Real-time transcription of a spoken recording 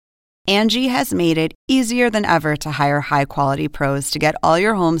Angie has made it easier than ever to hire high-quality pros to get all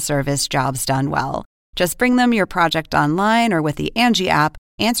your home service jobs done well. Just bring them your project online or with the Angie app,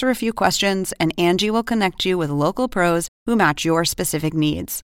 answer a few questions, and Angie will connect you with local pros who match your specific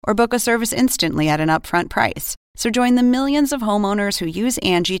needs. Or book a service instantly at an upfront price. So join the millions of homeowners who use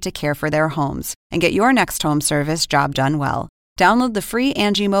Angie to care for their homes and get your next home service job done well. Download the free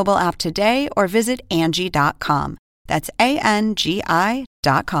Angie mobile app today or visit Angie.com. That's ANGI.com.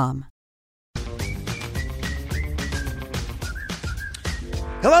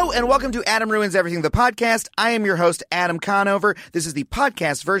 Hello and welcome to Adam Ruins Everything, the podcast. I am your host, Adam Conover. This is the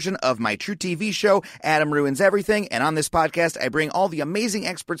podcast version of my true TV show, Adam Ruins Everything. And on this podcast, I bring all the amazing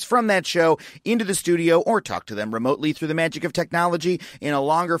experts from that show into the studio or talk to them remotely through the magic of technology in a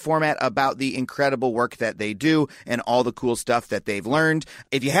longer format about the incredible work that they do and all the cool stuff that they've learned.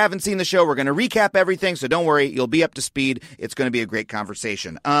 If you haven't seen the show, we're going to recap everything, so don't worry, you'll be up to speed. It's going to be a great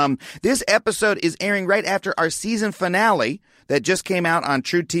conversation. This episode is airing right after our season finale that just came out on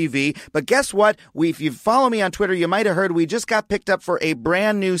True TV. But guess what? If you follow me on Twitter, you might have heard we just got picked up for a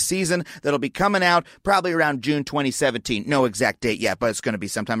brand new season that'll be coming out probably around June 2017. No exact date yet, but it's going to be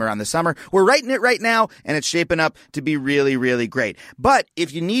sometime around the summer. We're writing it right now, and it's shaping up to be really, really great. But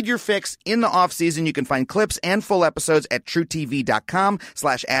if you need your fix in the off season, you can find clips and full episodes at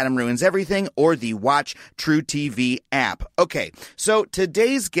truetv.com/AdamRuinsEverything or the Watch True TV app. Okay, so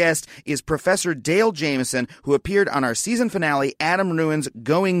today's guest is Professor Dale Jamieson, who appeared on our season finale, Adam Ruins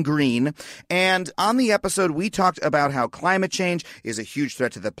Going Green. And on the episode, we talked about how climate change is a huge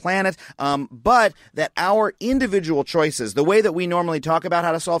threat to the planet, but that our individual choices, the way that we normally talk about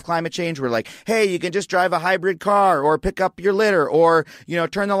how to solve climate change, we're like, hey, you can just drive a hybrid car or pick up your litter or,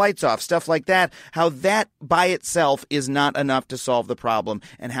 turn the lights off, stuff like that, how that by itself is not enough to solve the problem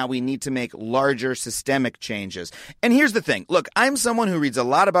and how we need to make larger systemic changes. And here's the thing. Look, I'm someone who reads a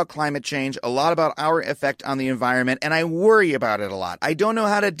lot about climate change, a lot about our effect on the environment, and I worry about it a lot. I don't know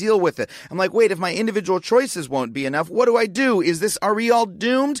how to deal with it. I'm like, wait, if my individual choices won't be enough, what do I do? Are we all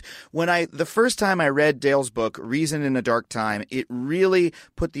doomed? The first time I read Dale's book, Reason in a Dark Time, it really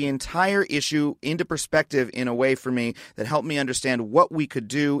put the entire issue into perspective in a way for me that helped me understand what we could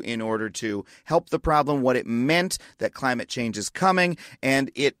do in order to help the problem, what it meant that climate change is coming,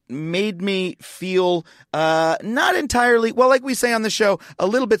 and it made me feel not entirely, well, like we say on the show, a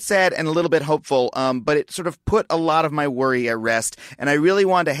little bit sad and a little bit hopeful, but it sort of put a lot of my worry at rest, and I really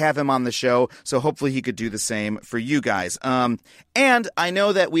wanted to have him on the show, so hopefully he could do the same for you guys. And I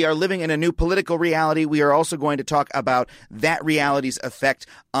know that we are living in a new political reality. We are also going to talk about that reality's effect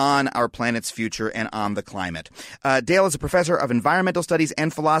on our planet's future and on the climate. Dale is a professor of environmental studies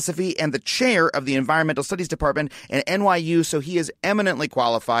and philosophy and the chair of the environmental studies department at NYU, so he is eminently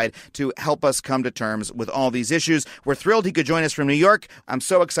qualified to help us come to terms with all these issues. We're thrilled he could join us from New York. I'm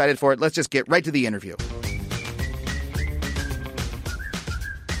so excited for it. Let's just get right to the interview.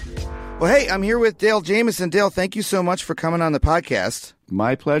 Well, hey, I'm here with Dale Jamieson. Dale, thank you so much for coming on the podcast.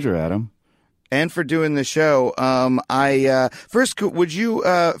 My pleasure, Adam. And for doing the show. First, would you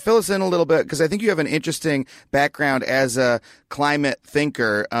fill us in a little bit? Because I think you have an interesting background as a climate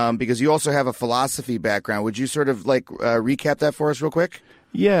thinker, because you also have a philosophy background. Would you sort of recap that for us real quick?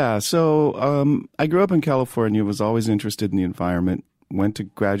 Yeah. So I grew up in California, was always interested in the environment, went to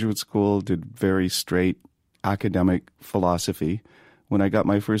graduate school, did very straight academic philosophy. When I got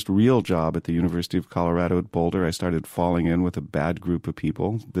my first real job at the University of Colorado at Boulder, I started falling in with a bad group of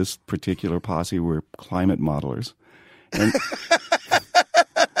people. This particular posse were climate modelers. And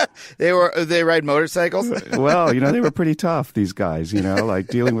They ride motorcycles? Well, they were pretty tough, these guys, like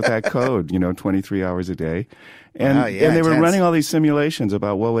dealing with that code, 23 hours a day. And, and they were running all these simulations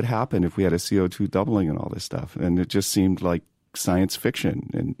about what would happen if we had a CO2 doubling and all this stuff. And it just seemed like science fiction,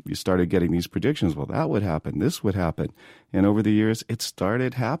 and you started getting these predictions. Well, that would happen. This would happen. And over the years, it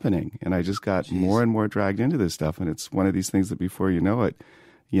started happening. And I just got more and more dragged into this stuff. And it's one of these things that before you know it,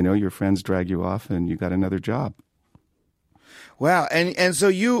 your friends drag you off and you got another job. Wow, and so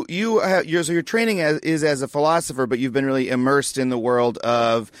your training is as a philosopher, but you've been really immersed in the world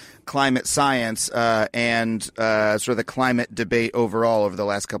of climate science and sort of the climate debate overall over the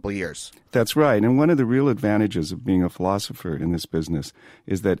last couple of years. That's right, and one of the real advantages of being a philosopher in this business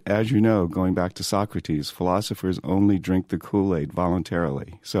is that, as you know, going back to Socrates, philosophers only drink the Kool-Aid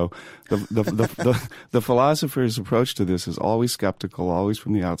voluntarily. So the philosopher's approach to this is always skeptical, always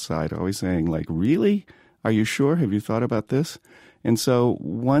from the outside, always saying, like, really? Are you sure? Have you thought about this? And so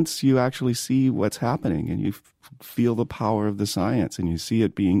once you actually see what's happening and you feel the power of the science and you see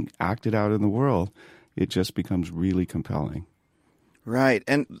it being acted out in the world, it just becomes really compelling. Right.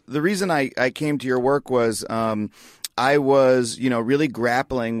 And the reason I came to your work was I was, really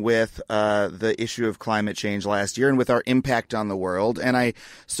grappling with the issue of climate change last year and with our impact on the world. And I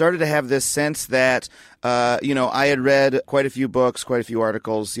started to have this sense that, I had read quite a few books, quite a few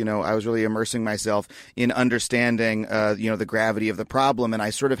articles. I was really immersing myself in understanding, the gravity of the problem. And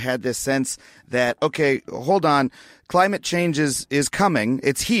I sort of had this sense that, okay, hold on. Climate change is coming.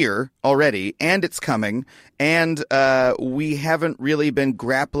 It's here already, and it's coming. And we haven't really been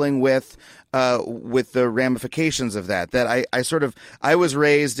grappling with the ramifications of that. That I was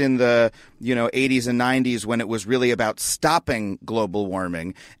raised in the 80s and 90s when it was really about stopping global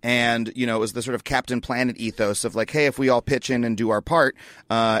warming, and it was the sort of Captain Planet ethos of like, hey, if we all pitch in and do our part,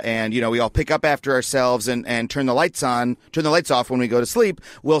 and we all pick up after ourselves and turn the lights off when we go to sleep,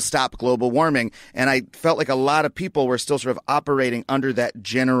 we'll stop global warming. And I felt like a lot of people were still sort of operating under that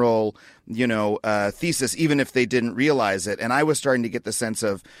general thesis, even if they didn't realize it. And I was starting to get the sense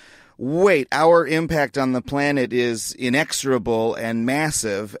of, wait, our impact on the planet is inexorable and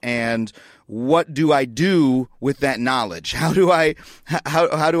massive, and what do I do with that knowledge? How do I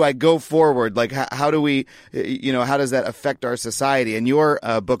go forward? Like, how do we, how does that affect our society? And your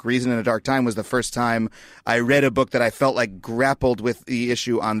book, Reason in a Dark Time, was the first time I read a book that I felt like grappled with the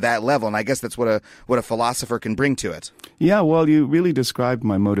issue on that level. And I guess that's what a philosopher can bring to it. Yeah, well, you really described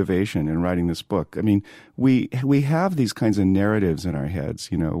my motivation in writing this book. I mean, we have these kinds of narratives in our heads,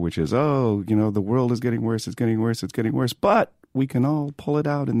 which is, the world is getting worse, it's getting worse, it's getting worse. But we can all pull it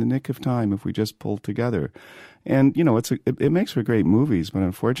out in the nick of time if we just pull together. And, it makes for great movies, but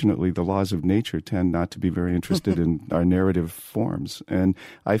unfortunately the laws of nature tend not to be very interested in our narrative forms. And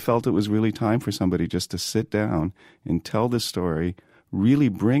I felt it was really time for somebody just to sit down and tell this story, really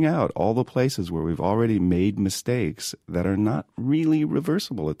bring out all the places where we've already made mistakes that are not really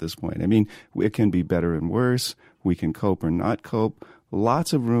reversible at this point. I mean, it can be better and worse. We can cope or not cope.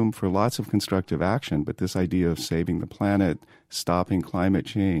 Lots of room for lots of constructive action, but this idea of saving the planet, stopping climate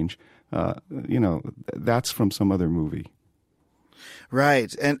change, that's from some other movie.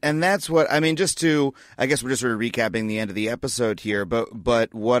 Right. And that's what, I mean, I guess we're just sort of recapping the end of the episode here,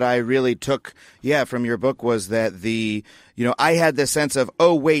 but what I really took, from your book was that I had this sense of,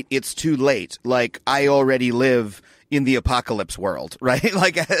 oh, wait, it's too late. Like, I already live in the apocalypse world, right?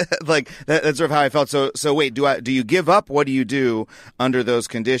 like that's sort of how I felt. So wait, do you give up? What do you do under those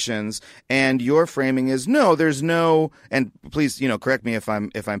conditions? And your framing is no, there's no, and please, correct me if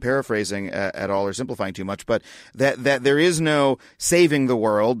I'm paraphrasing at all or simplifying too much, but that there is no saving the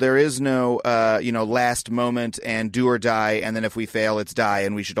world. There is no, last moment and do or die. And then if we fail, it's die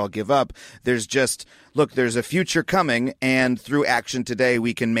and we should all give up. There's just, look, there's a future coming, and through action today,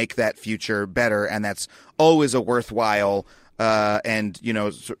 we can make that future better, and that's always a worthwhile and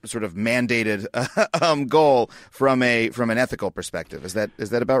sort of mandated goal from an ethical perspective. Is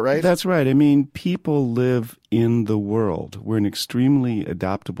that about right? That's right. I mean, people live in the world. We're an extremely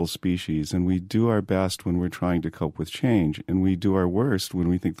adaptable species, and we do our best when we're trying to cope with change, and we do our worst when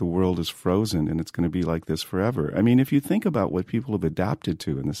we think the world is frozen and it's going to be like this forever. I mean, if you think about what people have adapted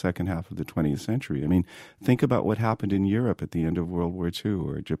to in the second half of the 20th century, I mean, think about what happened in Europe at the end of World War II,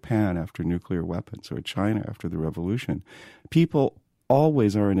 or Japan after nuclear weapons, or China after the revolution. People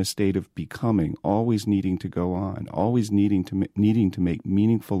always are in a state of becoming, always needing to go on, always needing to make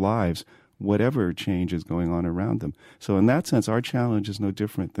meaningful lives, whatever change is going on around them. So in that sense, our challenge is no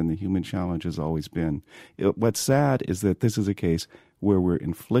different than the human challenge has always been. What's sad is that this is a case where we're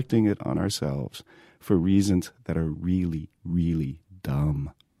inflicting it on ourselves for reasons that are really, really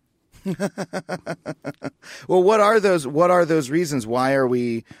dumb. Well, what are those reasons? Why are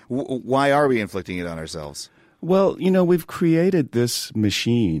we inflicting it on ourselves? Well, we've created this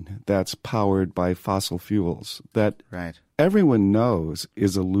machine that's powered by fossil fuels that everyone knows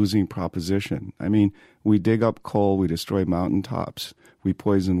is a losing proposition. I mean, we dig up coal, we destroy mountaintops, we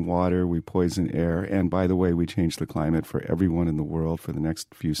poison water, we poison air, and by the way, we change the climate for everyone in the world for the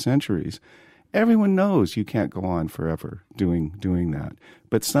next few centuries. Everyone knows you can't go on forever doing that.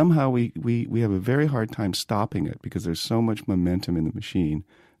 But somehow we have a very hard time stopping it because there's so much momentum in the machine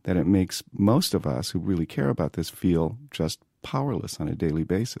that it makes most of us who really care about this feel just powerless on a daily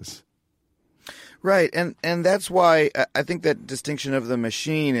basis. Right, and that's why I think that distinction of the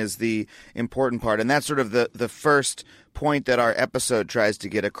machine is the important part, and that's sort of the first point that our episode tries to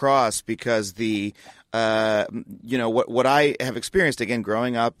get across, because the what I have experienced, again,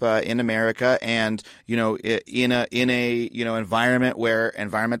 growing up in America, and in a environment where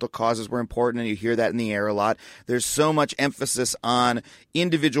environmental causes were important, and you hear that in the air a lot. There's so much emphasis on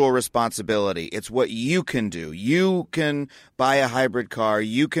individual responsibility. It's what you can do. You can buy a hybrid car.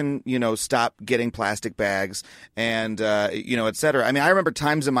 You can stop getting plastic bags, and et cetera. I mean, I remember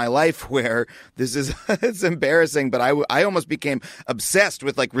times in my life where this is it's embarrassing, but I almost became obsessed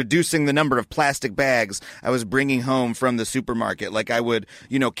with like reducing the number of plastic bags I was bringing home from the supermarket. Like I would,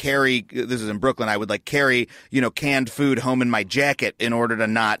 carry, this is in Brooklyn, I would like carry, canned food home in my jacket in order to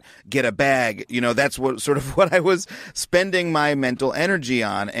not get a bag. That's what I was spending my mental energy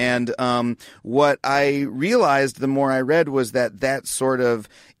on. And what I realized the more I read was that sort of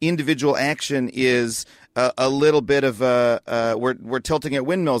individual action is a little bit of we're tilting at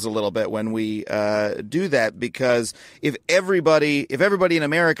windmills a little bit when we do that, because if everybody in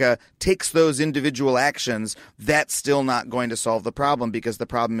America takes those individual actions, that's still not going to solve the problem, because the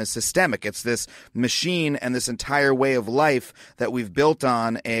problem is systemic. It's this machine and this entire way of life that we've built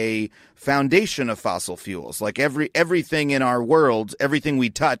on a foundation of fossil fuels. Like everything in our world, everything we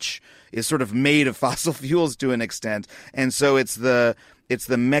touch is sort of made of fossil fuels to an extent, and so it's the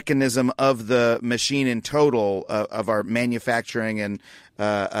mechanism of the machine in total of our manufacturing and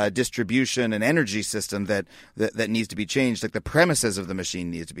distribution and energy system that needs to be changed. Like the premises of the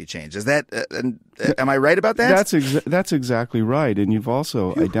machine needs to be changed. Is that? Am I right about that? That's exactly right. And you've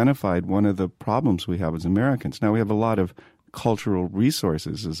also identified one of the problems we have as Americans. Now, we have a lot of cultural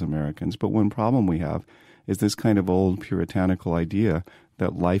resources as Americans, but one problem we have is this kind of old puritanical idea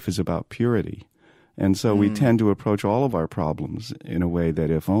that life is about purity. And so we tend to approach all of our problems in a way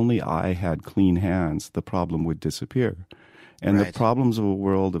that if only I had clean hands, the problem would disappear. And the problems of a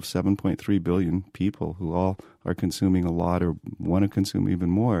world of 7.3 billion people who all are consuming a lot or want to consume even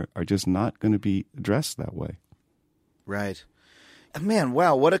more are just not going to be addressed that way. Right. Man,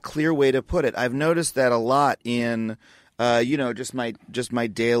 wow, what a clear way to put it. I've noticed that a lot in, just my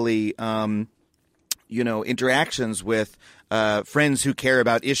daily, interactions with friends who care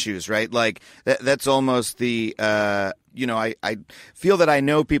about issues, right? Like that's almost the I feel that I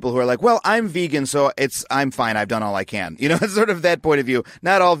know people who are like, well, I'm vegan, so I'm fine. I've done all I can. It's sort of that point of view.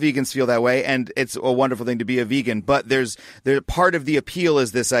 Not all vegans feel that way, and it's a wonderful thing to be a vegan. But there's part of the appeal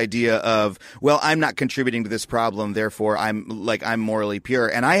is this idea of, well, I'm not contributing to this problem, therefore I'm morally pure.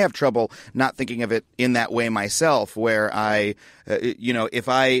 And I have trouble not thinking of it in that way myself, where I, if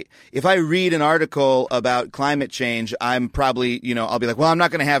I read an article about climate change, I'm probably, I'll be like, well, I'm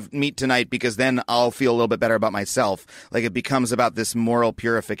not going to have meat tonight because then I'll feel a little bit better about myself. Like it becomes about this moral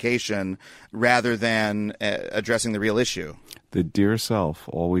purification rather than addressing the real issue. The dear self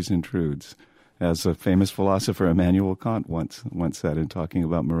always intrudes, as a famous philosopher Immanuel Kant once said in talking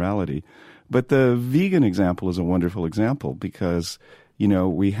about morality. But the vegan example is a wonderful example because,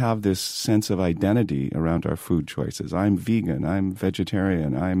 we have this sense of identity around our food choices. I'm vegan, I'm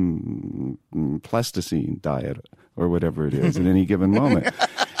vegetarian, I'm Pleistocene diet, or whatever it is at any given moment.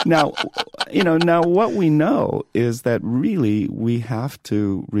 Now what we know is that really we have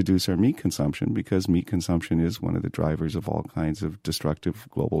to reduce our meat consumption because meat consumption is one of the drivers of all kinds of destructive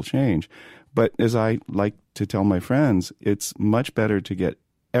global change. But as I like to tell my friends, it's much better to get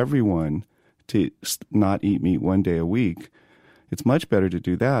everyone to not eat meat one day a week. It's much better to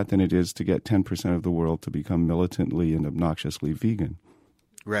do that than it is to get 10% of the world to become militantly and obnoxiously vegan.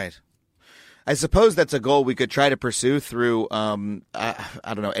 Right. I suppose that's a goal we could try to pursue through, I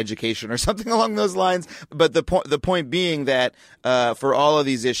don't know, education or something along those lines. But the point being that for all of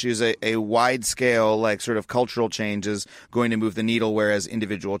these issues, a wide scale, like sort of cultural change is going to move the needle, whereas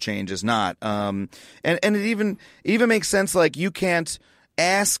individual change is not. And it even makes sense. Like you can't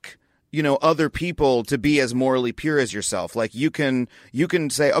ask other people to be as morally pure as yourself. Like you can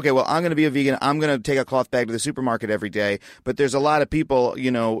say, okay, well, I'm going to be a vegan. I'm going to take a cloth bag to the supermarket every day. But there's a lot of people,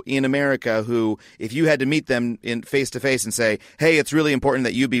 in America who, if you had to meet them in face to face and say, hey, it's really important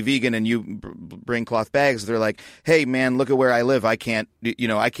that you be vegan and you bring cloth bags, they're like, hey, man, look at where I live. I can't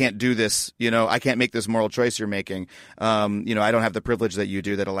do this. I can't make this moral choice you're making. I don't have the privilege that you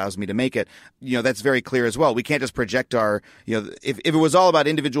do that allows me to make it. That's very clear as well. We can't just project our, if it was all about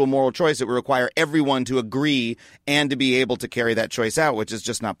individual moral choice, it would require everyone to agree and to be able to carry that choice out, which is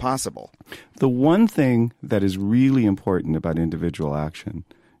just not possible. The one thing that is really important about individual action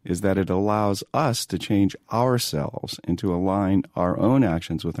is that it allows us to change ourselves and to align our own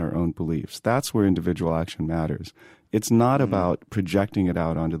actions with our own beliefs. That's where individual action matters. It's not about projecting it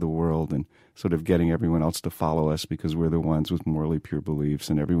out onto the world and sort of getting everyone else to follow us because we're the ones with morally pure beliefs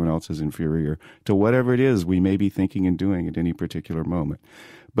and everyone else is inferior to whatever it is we may be thinking and doing at any particular moment.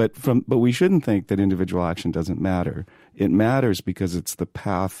 But we shouldn't think that individual action doesn't matter. It matters because it's the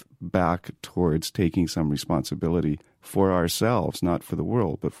path back towards taking some responsibility for ourselves, not for the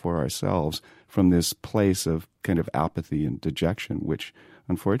world, but for ourselves, from this place of kind of apathy and dejection, which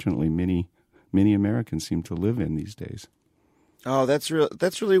unfortunately many Americans seem to live in these days. Oh, that's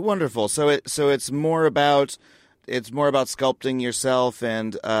really wonderful. So it's more about sculpting yourself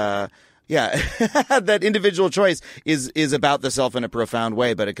and that individual choice is about the self in a profound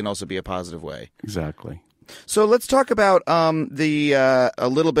way, but it can also be a positive way. Exactly. So let's talk about a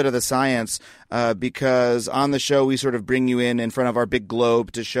little bit of the science because on the show we sort of bring you in front of our big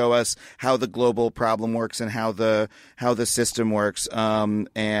globe to show us how the global problem works and how the system works.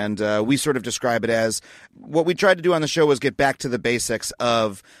 And we sort of describe it as what we tried to do on the show was get back to the basics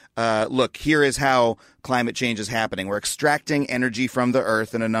of look, here is how climate change is happening. We're extracting energy from the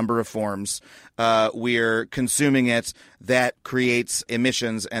earth in a number of forms. We're consuming it. That creates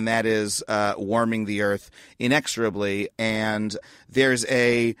emissions, and that is warming the earth inexorably. And there's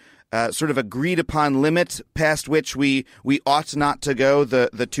a sort of agreed upon limit past which we ought not to go,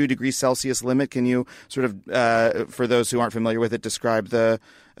 the 2 degrees Celsius limit. Can you sort of, for those who aren't familiar with it, describe that?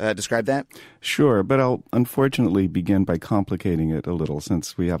 Sure, but I'll unfortunately begin by complicating it a little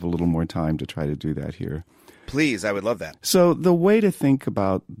since we have a little more time to try to do that here. Please, I would love that. So the way to think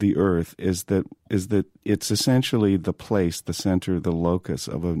about the Earth is that it's essentially the place, the center, the locus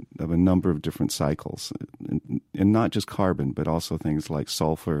of a number of different cycles, and not just carbon, but also things like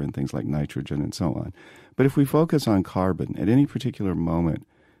sulfur and things like nitrogen and so on. But if we focus on carbon, at any particular moment,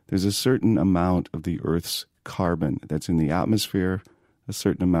 there's a certain amount of the Earth's carbon that's in the atmosphere, a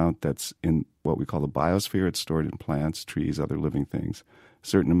certain amount that's in what we call the biosphere. It's stored in plants, trees, other living things. A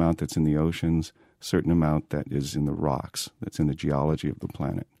certain amount that's in the oceans, a certain amount that is in the rocks, that's in the geology of the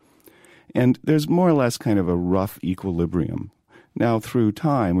planet. And there's more or less kind of a rough equilibrium. Now, through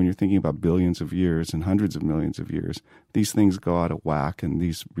time, when you're thinking about billions of years and hundreds of millions of years, these things go out of whack, and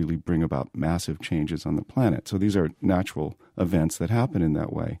these really bring about massive changes on the planet. So these are natural events that happen in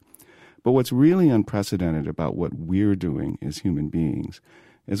that way. But what's really unprecedented about what we're doing as human beings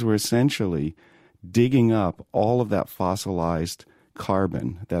is we're essentially digging up all of that fossilized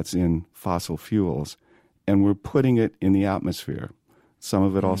carbon that's in fossil fuels, and we're putting it in the atmosphere. Some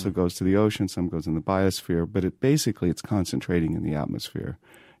of it also goes to the ocean, some goes in the biosphere, but it's concentrating in the atmosphere.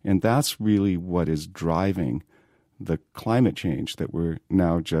 And that's really what is driving the climate change that we're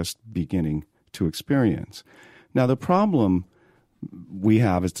now just beginning to experience. Now, the problem we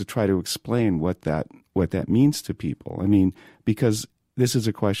have is to try to explain what that means to people. I mean, because this is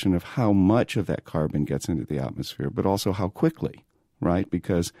a question of how much of that carbon gets into the atmosphere, but also how quickly, right?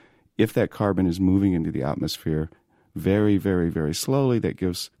 Because if that carbon is moving into the atmosphere very, very, very slowly, that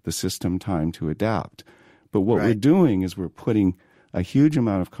gives the system time to adapt. But what we're doing is we're putting a huge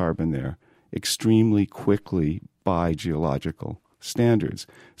amount of carbon there extremely quickly by geological standards.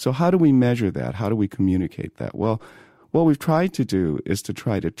 So how do we measure that? How do we communicate that? Well, what we've tried to do is to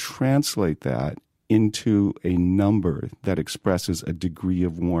try to translate that into a number that expresses a degree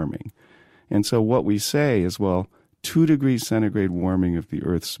of warming. And so what we say is, well, 2 degrees centigrade warming of the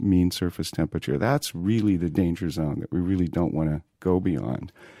Earth's mean surface temperature, that's really the danger zone that we really don't want to go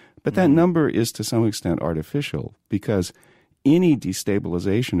beyond. But that number is to some extent artificial because any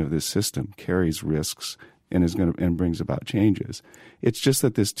destabilization of this system carries risks and brings about changes. It's just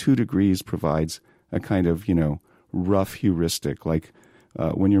that this 2 degrees provides a kind of, rough heuristic, like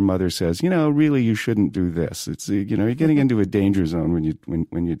when your mother says, really you shouldn't do this. It's, you're getting into a danger zone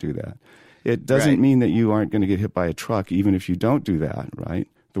when you do that. It doesn't mean that you aren't going to get hit by a truck even if you don't do that, right?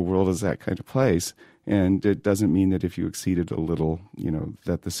 The world is that kind of place. And it doesn't mean that if you exceed it a little,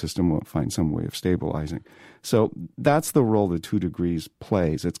 that the system won't find some way of stabilizing. So that's the role that 2 degrees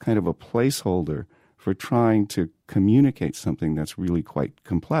plays. It's kind of a placeholder for trying to communicate something that's really quite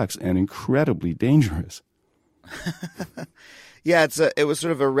complex and incredibly dangerous. Yeah, it was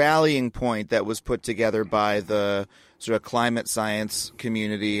sort of a rallying point that was put together by the sort of climate science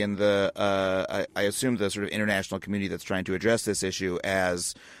community and the I assume the sort of international community that's trying to address this issue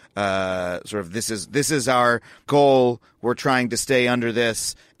as sort of this is our goal. We're trying to stay under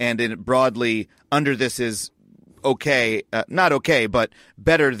this, and broadly under this is okay, not okay, but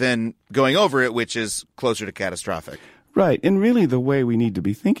better than going over it, which is closer to catastrophic. Right. And really the way we need to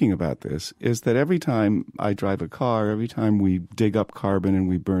be thinking about this is that every time I drive a car, every time we dig up carbon and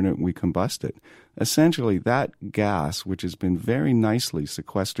we burn it and we combust it, essentially that gas, which has been very nicely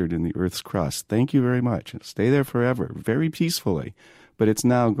sequestered in the Earth's crust, thank you very much, it'll stay there forever, very peacefully, but it's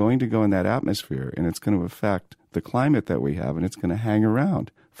now going to go in that atmosphere and it's going to affect the climate that we have, and it's going to hang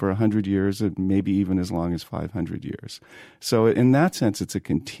around for 100 years and maybe even as long as 500 years. So in that sense, it's a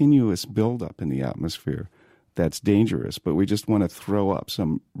continuous buildup in the atmosphere that's dangerous, but we just want to throw up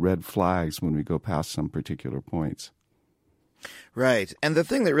some red flags when we go past some particular points. Right. And the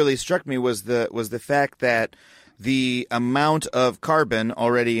thing that really struck me was the fact that the amount of carbon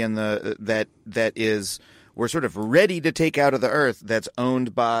already in the that is we're sort of ready to take out of the earth that's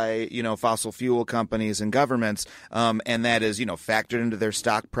owned by, fossil fuel companies and governments, and that is, factored into their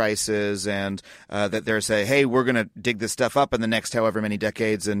stock prices, and that they're saying, hey, we're going to dig this stuff up in the next however many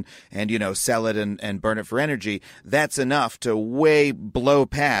decades and sell it and burn it for energy. That's enough to way blow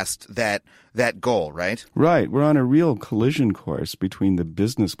past that goal, right? Right. We're on a real collision course between the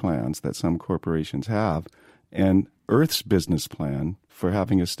business plans that some corporations have and Earth's business plan for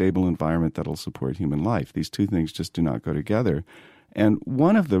having a stable environment that'll support human life. These two things just do not go together. And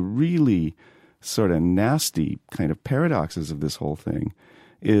one of the really sort of nasty kind of paradoxes of this whole thing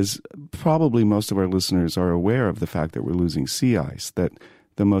is probably most of our listeners are aware of the fact that we're losing sea ice, that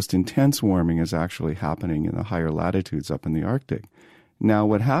the most intense warming is actually happening in the higher latitudes up in the Arctic. Now,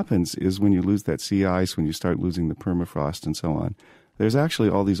 what happens is when you lose that sea ice, when you start losing the permafrost and so on, there's actually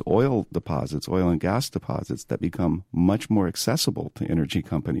all these oil deposits, oil and gas deposits that become much more accessible to energy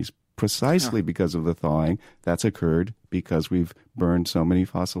companies precisely because of the thawing that's occurred because we've burned so many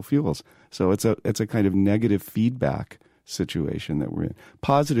fossil fuels. So it's a kind of negative feedback situation that we're in.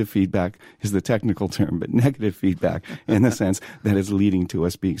 Positive feedback is the technical term, but negative feedback in the sense that is leading to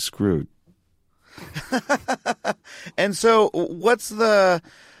us being screwed. And so what's look,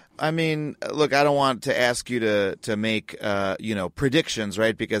 I don't want to ask you to make, predictions,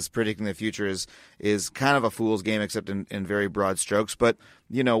 right? Because predicting the future is kind of a fool's game, except in very broad strokes. But,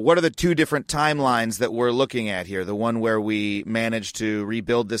 what are the two different timelines that we're looking at here? The one where we manage to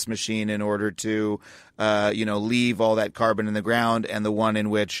rebuild this machine in order to, leave all that carbon in the ground, and the one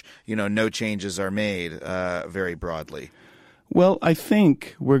in which, no changes are made, very broadly. Well, I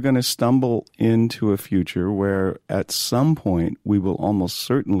think we're going to stumble into a future where at some point we will almost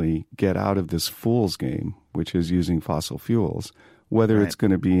certainly get out of this fool's game, which is using fossil fuels. Whether it's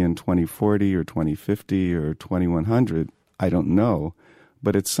going to be in 2040 or 2050 or 2100, I don't know.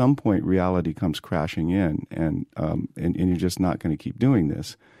 But at some point reality comes crashing in, and you're just not going to keep doing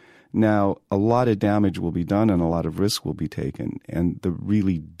this. Now, a lot of damage will be done and a lot of risk will be taken. And the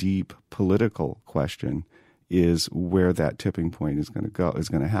really deep political question is where that tipping point is going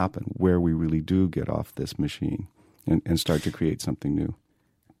to happen, where we really do get off this machine and start to create something new.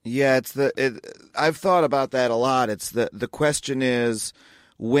 Yeah, I've thought about that a lot. It's the question is,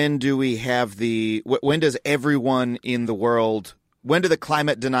 when does everyone in the world, when do the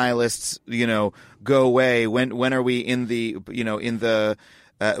climate denialists, go away? When are we in the,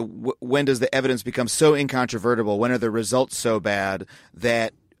 when does the evidence become so incontrovertible? When are the results so bad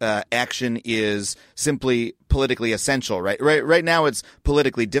that action is simply politically essential, right? Right now it's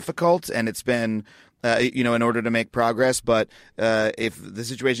politically difficult, and it's been, in order to make progress. But if the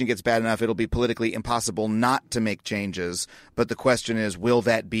situation gets bad enough, it'll be politically impossible not to make changes. But the question is, will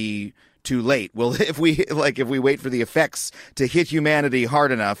that be too late? Well, if we wait for the effects to hit humanity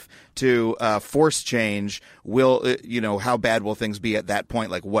hard enough to force change, how bad will things be at that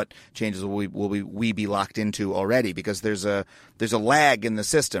point? Like, what changes will we be locked into already? Because there's a lag in the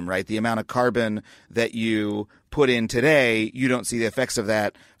system, right? The amount of carbon that you put in today, you don't see the effects of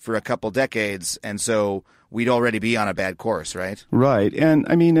that for a couple decades, and so we'd already be on a bad course, right? Right. And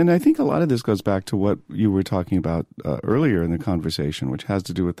I think a lot of this goes back to what you were talking about earlier in the conversation, which has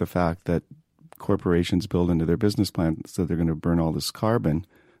to do with the fact that corporations build into their business plans that they're going to burn all this carbon,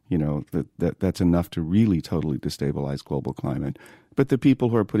 that's enough to really totally destabilize global climate. But the people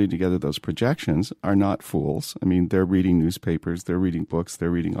who are putting together those projections are not fools. They're reading newspapers, they're reading books, they're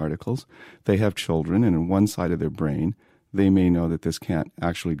reading articles. They have children, and in one side of their brain, they may know that this can't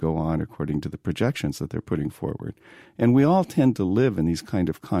actually go on according to the projections that they're putting forward. And we all tend to live in these kind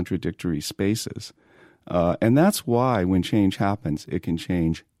of contradictory spaces. And that's why when change happens, it can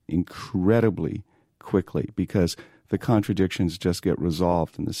change incredibly quickly, because the contradictions just get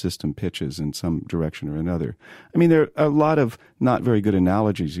resolved and the system pitches in some direction or another. There are a lot of not very good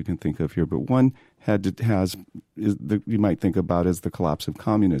analogies you can think of here, but one you might think about as the collapse of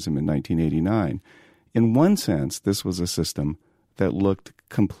communism in 1989. In one sense, this was a system that looked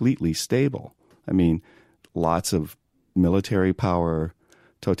completely stable. Lots of military power,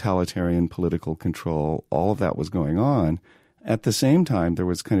 totalitarian political control, all of that was going on. At the same time, there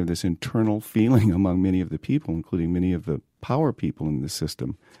was kind of this internal feeling among many of the people, including many of the power people in the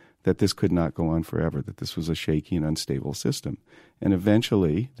system, that this could not go on forever, that this was a shaky and unstable system. And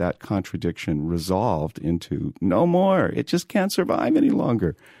eventually, that contradiction resolved into no more. It just can't survive any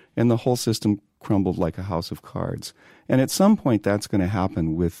longer. And the whole system crumbled like a house of cards. And at some point, that's going to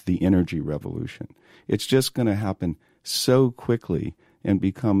happen with the energy revolution. It's just going to happen so quickly and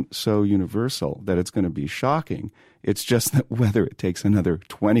become so universal that it's going to be shocking. It's just that whether it takes another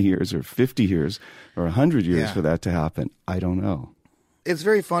 20 years or 50 years or 100 years for that to happen, I don't know. It's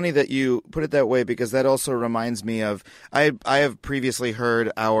very funny that you put it that way, because that also reminds me of I have previously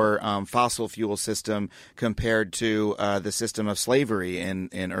heard our fossil fuel system compared to the system of slavery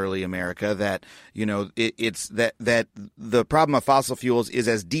in early America. That it's that the problem of fossil fuels is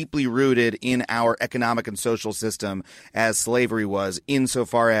as deeply rooted in our economic and social system as slavery was,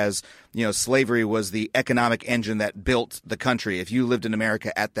 insofar as slavery was the economic engine that built the country. If you lived in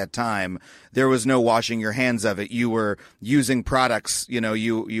America at that time, there was no washing your hands of it. You were using products.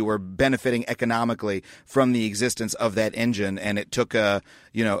 You were benefiting economically from the existence of that engine, and it took but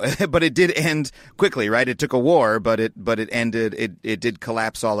it did end quickly, right? It took a war, but it ended. It did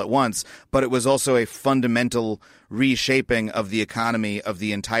collapse all at once. But it was also a fundamental reshaping of the economy of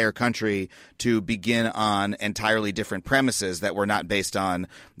the entire country to begin on entirely different premises that were not based on,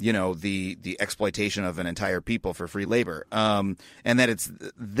 the exploitation of an entire people for free labor. And that it's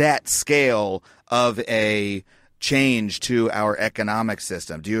that scale of a change to our economic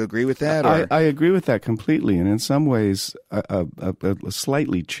system. Do you agree with that? I agree with that completely. And in some ways, a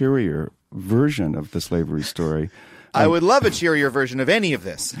slightly cheerier version of the slavery story. I would love a cheerier version of any of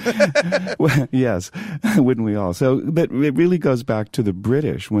this. Well, yes, wouldn't we all? So, but it really goes back to the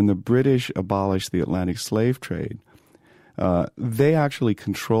British. When the British abolished the Atlantic slave trade, they actually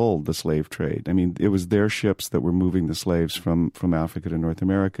controlled the slave trade. I mean, it was their ships that were moving the slaves from Africa to North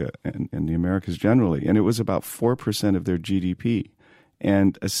America and the Americas generally. And it was about 4% of their GDP.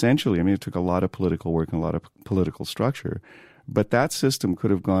 And essentially, it took a lot of political work and a lot of political structure. But that system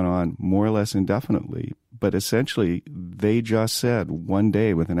could have gone on more or less indefinitely. But essentially, they just said one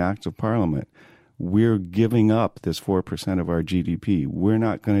day with an act of parliament, we're giving up this 4% of our GDP. We're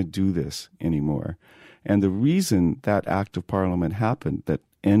not going to do this anymore. And the reason that act of parliament happened that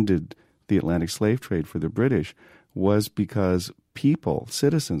ended the Atlantic slave trade for the British was because people,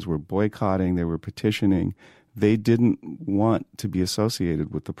 citizens, were boycotting, they were petitioning. They didn't want to be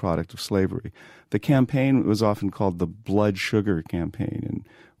associated with the product of slavery. The campaign was often called the blood sugar campaign. And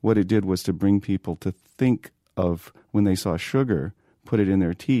what it did was to bring people to think of, when they saw sugar, put it in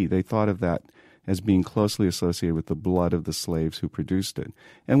their tea, they thought of that as being closely associated with the blood of the slaves who produced it.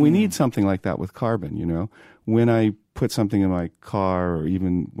 And we need something like that with carbon, When I put something in my car, or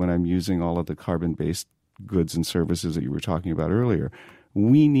even when I'm using all of the carbon-based goods and services that you were talking about earlier,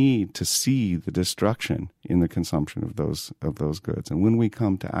 we need to see the destruction in the consumption of those goods. And when we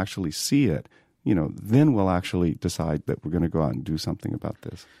come to actually see it, then we'll actually decide that we're going to go out and do something about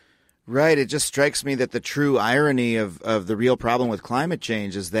this. Right. It just strikes me that the true irony of the real problem with climate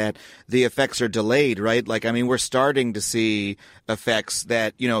change is that the effects are delayed, right? We're starting to see effects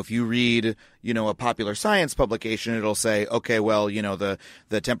that, if you read, a popular science publication, it'll say, okay, well,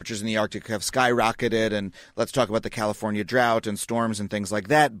 the temperatures in the Arctic have skyrocketed, and let's talk about the California drought and storms and things like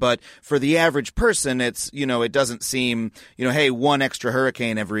that. But for the average person, it's, it doesn't seem, hey, one extra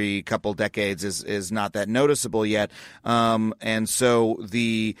hurricane every couple decades is not that noticeable yet. And so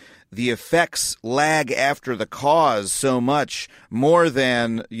the effects lag after the cause so much more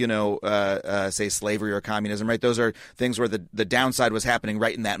than, say slavery or communism, right? Those are things where the downside was happening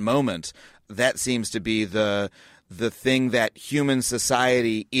right in that moment. That seems to be the thing that human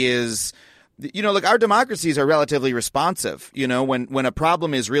society is. Our democracies are relatively responsive. When a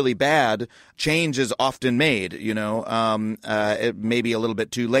problem is really bad, change is often made. It may be a little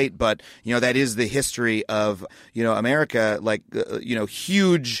bit too late, but that is the history of America.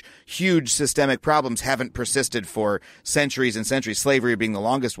 Huge systemic problems haven't persisted for centuries and centuries. Slavery being the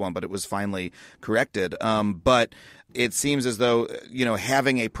longest one, but it was finally corrected. But it seems as though,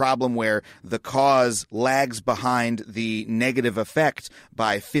 having a problem where the cause lags behind the negative effect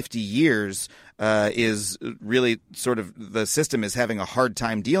by 50 years is really sort of, the system is having a hard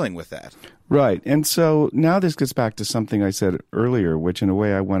time dealing with that. Right. And so now this gets back to something I said earlier, which in a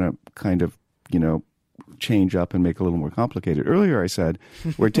way I want to kind of, change up and make a little more complicated. Earlier I said,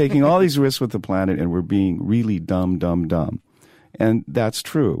 we're taking all these risks with the planet and we're being really dumb. And that's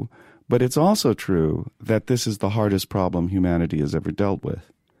true. But it's also true that this is the hardest problem humanity has ever dealt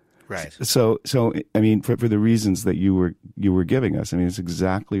with. Right. So I mean, for the reasons that you were giving us, I mean, it's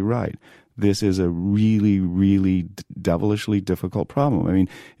exactly right. This is a really, really devilishly difficult problem. I mean,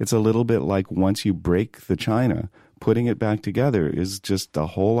 it's a little bit like once you break the china, putting it back together is just a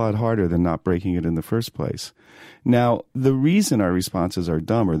whole lot harder than not breaking it in the first place. Now, the reason our responses are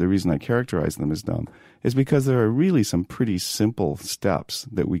dumb, or the reason I characterize them as dumb, is because there are really some pretty simple steps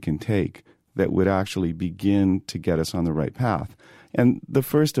that we can take that would actually begin to get us on the right path. And the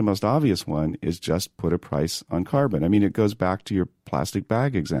first and most obvious one is just put a price on carbon. I mean, it goes back to your plastic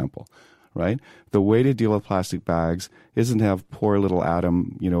bag example, right? The way to deal with plastic bags isn't to have poor little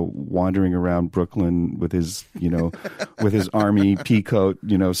Adam, wandering around Brooklyn with his, with his army pea coat,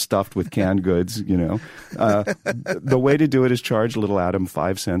 stuffed with canned goods, The way to do it is charge little Adam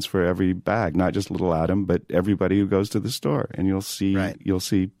 5 cents for every bag, not just little Adam, but everybody who goes to the store. And you'll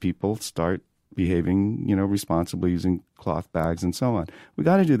see people start behaving, responsibly, using cloth bags and so on. We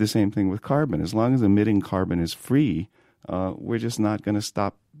got to do the same thing with carbon. As long as emitting carbon is free, we're just not going to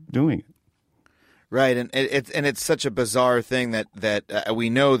stop doing it. Right, and it's such a bizarre thing that we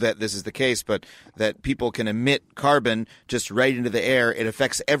know that this is the case, but that people can emit carbon just right into the air. It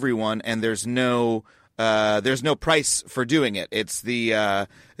affects everyone, and there's no price for doing it. It's the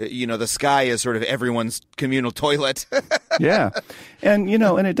sky is sort of everyone's communal toilet. Yeah, and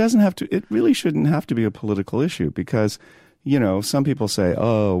it doesn't have to. It really shouldn't have to be a political issue because some people say,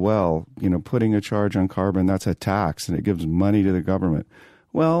 oh well, putting a charge on carbon, that's a tax and it gives money to the government.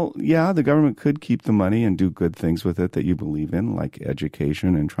 Well, yeah, the government could keep the money and do good things with it that you believe in, like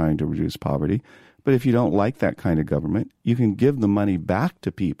education and trying to reduce poverty. But if you don't like that kind of government, you can give the money back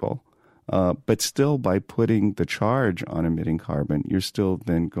to people. But still, by putting the charge on emitting carbon, you're still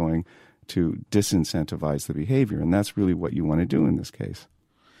then going to disincentivize the behavior. And that's really what you want to do in this case.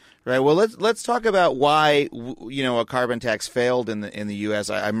 Right. Well, let's talk about why a carbon tax failed in the U.S.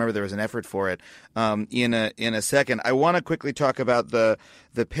 I remember there was an effort for it in a second. I want to quickly talk about the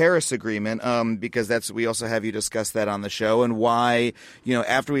Paris Agreement because we also have you discuss that on the show, and why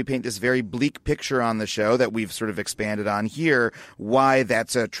after we paint this very bleak picture on the show that we've sort of expanded on here, why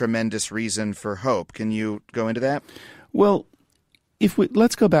that's a tremendous reason for hope. Can you go into that? Well,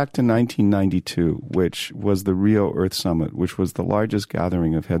 let's go back to 1992, which was the Rio Earth Summit, which was the largest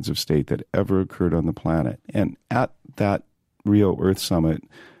gathering of heads of state that ever occurred on the planet. And at that Rio Earth Summit,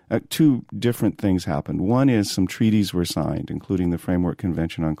 two different things happened. One is some treaties were signed, including the Framework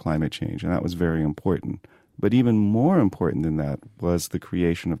Convention on Climate Change, and that was very important. But even more important than that was the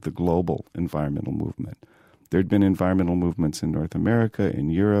creation of the global environmental movement. There had been environmental movements in North America,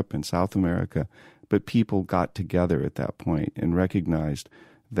 in Europe, in South America, but people got together at that point and recognized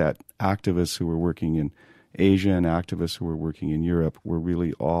that activists who were working in Asia and activists who were working in Europe were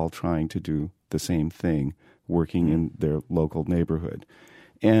really all trying to do the same thing, working in their local neighborhood.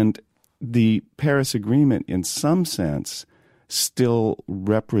 And the Paris Agreement, in some sense, still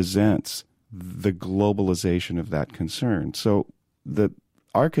represents the globalization of that concern. So the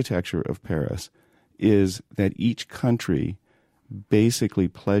architecture of Paris is that each country basically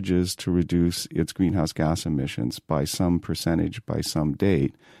pledges to reduce its greenhouse gas emissions by some percentage by some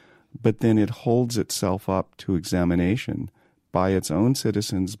date, but then it holds itself up to examination by its own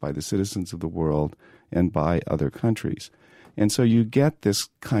citizens, by the citizens of the world, and by other countries. And so you get this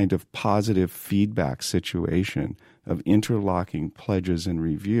kind of positive feedback situation of interlocking pledges and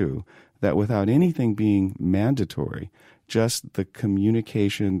review that without anything being mandatory, just the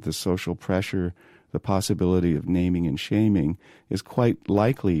communication, the social pressure, the possibility of naming and shaming is quite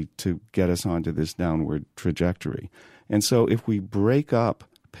likely to get us onto this downward trajectory. And so if we break up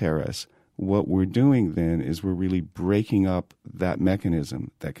Paris, what we're doing then is we're really breaking up that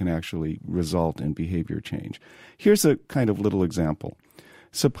mechanism that can actually result in behavior change. Here's a kind of little example.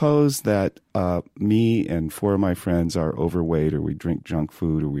 Suppose that me and four of my friends are overweight, or we drink junk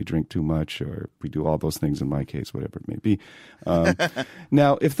food, or we drink too much, or we do all those things in my case, whatever it may be.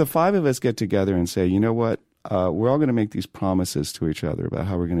 Now, if the five of us get together and say, you know what, we're all going to make these promises to each other about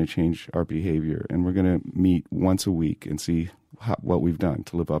how we're going to change our behavior, and we're going to meet once a week and see what we've done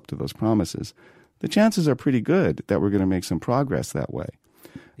to live up to those promises, the chances are pretty good that we're going to make some progress that way.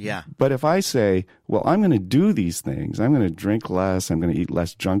 Yeah. But if I say, well, I'm going to do these things, I'm going to drink less, I'm going to eat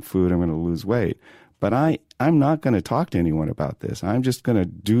less junk food, I'm going to lose weight, but I'm not going to talk to anyone about this. I'm just going to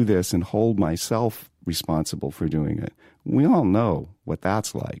do this and hold myself responsible for doing it. We all know what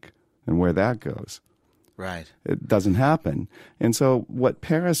that's like and where that goes. Right. It doesn't happen. And so what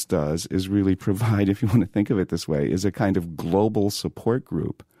Paris does is really provide, if you want to think of it this way, is a kind of global support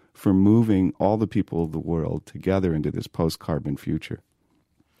group for moving all the people of the world together into this post-carbon future.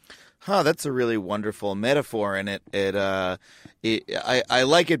 That's a really wonderful metaphor, and I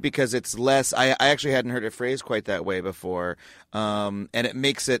like it because it's less. I actually hadn't heard it phrased quite that way before, and it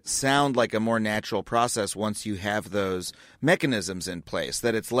makes it sound like a more natural process once you have those mechanisms in place.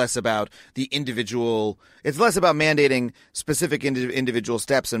 That it's less about the individual. It's less about mandating specific individual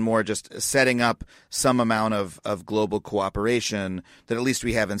steps and more just setting up some amount of global cooperation that at least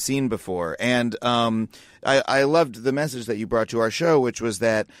we haven't seen before. And I loved the message that you brought to our show, which was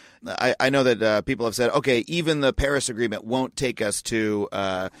that I know that people have said, okay, even the Paris Agreement won't take us to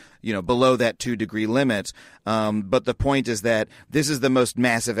below that 2-degree limit. But the point is that this is the most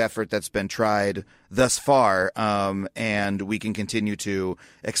massive effort that's been tried thus far, and we can continue to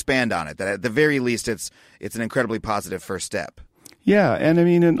expand on it. That at the very least, it's an incredibly positive first step. Yeah,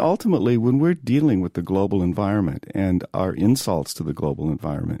 and ultimately, when we're dealing with the global environment and our insults to the global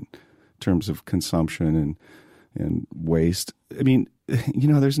environment in terms of consumption and waste,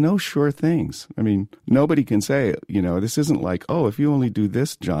 there's no sure things. Nobody can say, this isn't like, oh, if you only do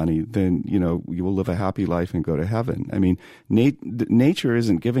this, Johnny, then, you will live a happy life and go to heaven. Nature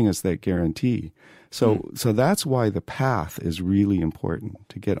isn't giving us that guarantee. So that's why the path is really important,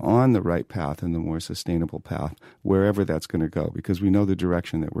 to get on the right path and the more sustainable path, wherever that's going to go, because we know the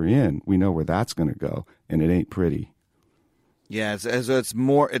direction that we're in. We know where that's going to go, and it ain't pretty. Yeah, it's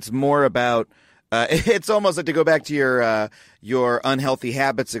more about. It's almost like, to go back to your unhealthy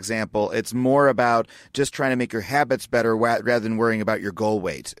habits example, it's more about just trying to make your habits better rather than worrying about your goal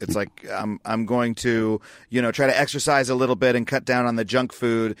weight. It's like, I'm going to, try to exercise a little bit and cut down on the junk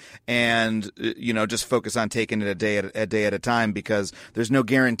food and, just focus on taking it a day at a time, because there's no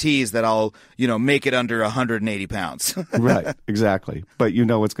guarantees that I'll, make it under 180 pounds. Right, exactly. But you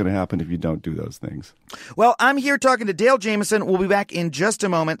know what's going to happen if you don't do those things. Well, I'm here talking to Dale Jamieson. We'll be back in just a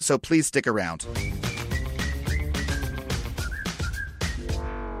moment, so please stick around.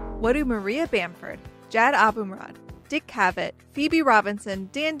 What do Maria Bamford, Jad Abumrad, Dick Cavett, Phoebe Robinson,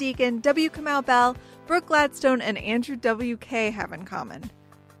 Dan Deacon, W. Kamau Bell, Brooke Gladstone, and Andrew W.K. have in common?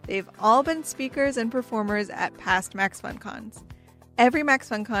 They've all been speakers and performers at past Max Fun Cons. Every Max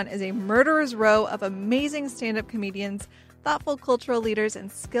Fun Con is a murderer's row of amazing stand-up comedians, thoughtful cultural leaders,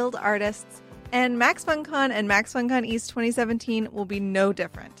 and skilled artists. And Max Fun Con and Max Fun Con East 2017 will be no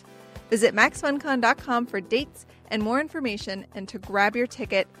different. Visit maxfuncon.com for dates and more information, and to grab your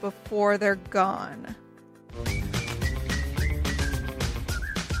ticket before they're gone.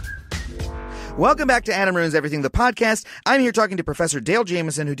 Welcome back to Adam Ruins Everything, the podcast. I'm here talking to Professor Dale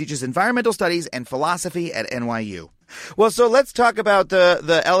Jamieson, who teaches environmental studies and philosophy at NYU. Well, so let's talk about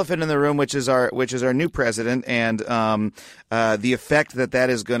the elephant in the room, which is our new president, and the effect that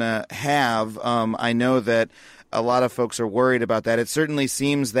is going to have. I know that a lot of folks are worried about that. It certainly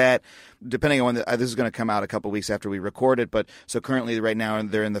seems that, depending on when this is going to come out a couple weeks after we record it, but so currently right now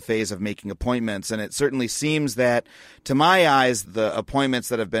they're in the phase of making appointments, and it certainly seems that, to my eyes, the appointments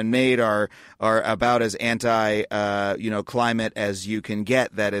that have been made are about as anti climate as you can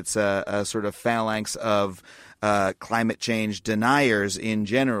get. That it's a sort of phalanx of climate change deniers in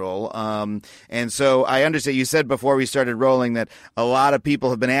general. And so I understand you said before we started rolling that a lot of people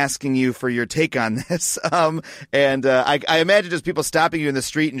have been asking you for your take on this. And I imagine just people stopping you in the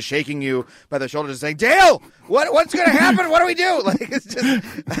street and shaking you by the shoulders and saying, Dale, what's going to happen? What do we do? Like, it's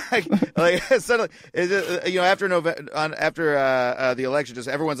just like suddenly, after the election, just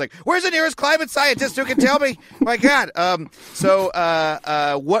everyone's like, where's the nearest climate scientist who can tell me? My God.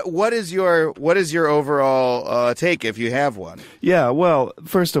 What is your overall take, if you have one? Yeah, well,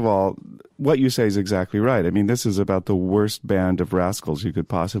 first of all, what you say is exactly right. This is about the worst band of rascals you could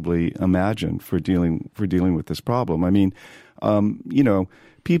possibly imagine for dealing with this problem.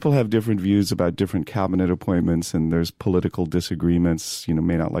 People have different views about different cabinet appointments, and there's political disagreements.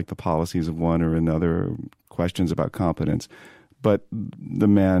 May not like the policies of one or another, questions about competence. But the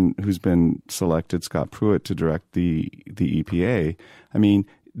man who's been selected, Scott Pruitt, to direct the EPA,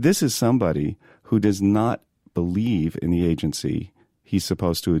 this is somebody who does not believe in the agency he's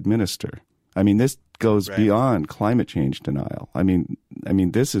supposed to administer. This goes beyond climate change denial.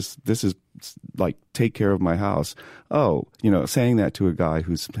 This is like, take care of my house. Oh, saying that to a guy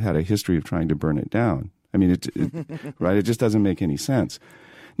who's had a history of trying to burn it down. Right? It just doesn't make any sense.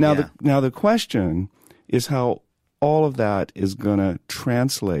 Now, the question is how all of that is going to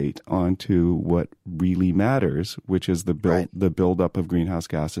translate onto what really matters, which is the buildup of greenhouse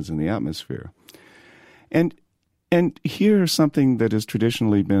gases in the atmosphere. And here, something that has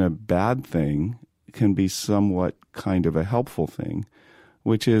traditionally been a bad thing can be somewhat kind of a helpful thing,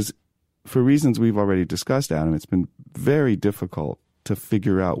 which is, for reasons we've already discussed, Adam, it's been very difficult to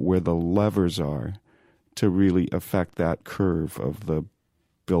figure out where the levers are to really affect that curve of the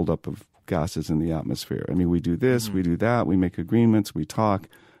buildup of gases in the atmosphere. I mean, we do this, we do that, we make agreements, we talk,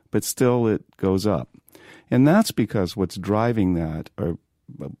 but still it goes up. And that's because what's driving that are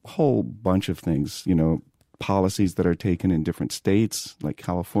a whole bunch of things, policies that are taken in different states like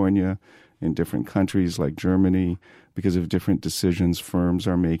California, in different countries like Germany, because of different decisions firms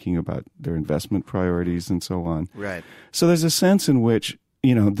are making about their investment priorities and so on. Right. So there's a sense in which,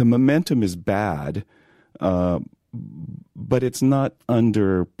 the momentum is bad, but it's not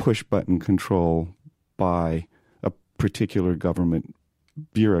under push-button control by a particular government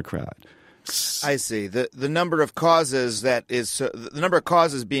bureaucrat. I see. The number of causes the number of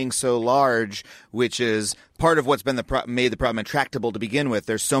causes being so large, which is part of what's been made the problem intractable to begin with.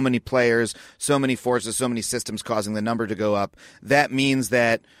 There's so many players, so many forces, so many systems causing the number to go up. That means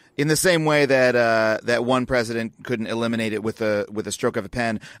that in the same way that that one president couldn't eliminate it with a stroke of a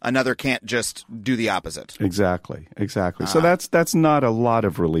pen, another can't just do the opposite. Exactly. So that's not a lot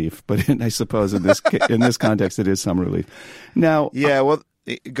of relief, but I suppose in this context it is some relief. Now, yeah. Well.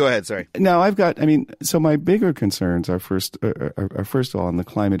 Go ahead. Sorry. Now, so my bigger concerns are first of all on the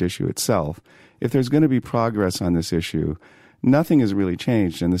climate issue itself. If there's going to be progress on this issue, nothing has really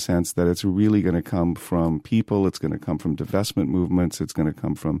changed in the sense that it's really going to come from people. It's going to come from divestment movements. It's going to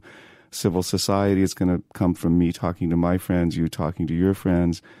come from civil society. It's going to come from me talking to my friends, you talking to your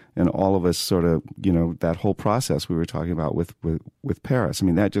friends, and all of us sort of, that whole process we were talking about with Paris. I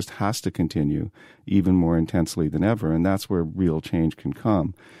mean, that just has to continue even more intensely than ever, and that's where real change can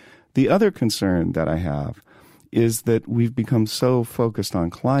come. The other concern that I have is that we've become so focused on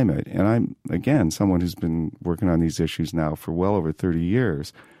climate, and I'm, again, someone who's been working on these issues now for well over 30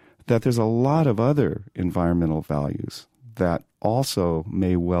 years, that there's a lot of other environmental values that also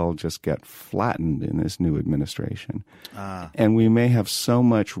may well just get flattened in this new administration. And we may have so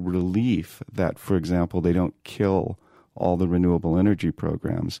much relief that, for example, they don't kill all the renewable energy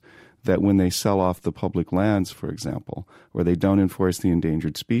programs, that when they sell off the public lands, for example, or they don't enforce the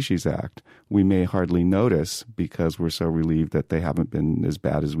Endangered Species Act, we may hardly notice because we're so relieved that they haven't been as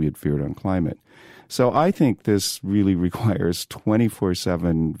bad as we had feared on climate. So I think this really requires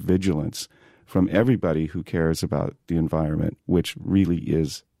 24/7 vigilance from everybody who cares about the environment, which really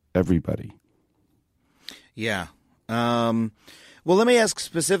is everybody. Yeah. Well, let me ask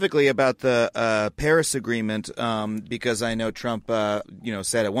specifically about the Paris Agreement, because I know Trump,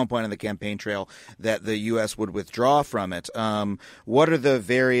 said at one point on the campaign trail that the U.S. would withdraw from it. What are the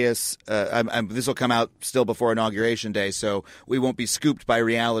various? This will come out still before Inauguration Day, so we won't be scooped by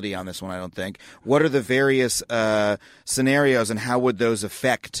reality on this one, I don't think. What are the various scenarios, and how would those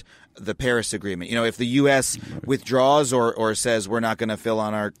affect the Paris Agreement? If the U.S. withdraws or says we're not going to fill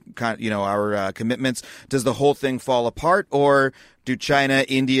on our commitments, does the whole thing fall apart, or do China,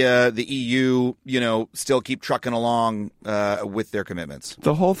 India, the EU, still keep trucking along with their commitments?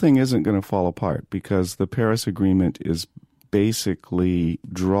 The whole thing isn't going to fall apart because the Paris Agreement is basically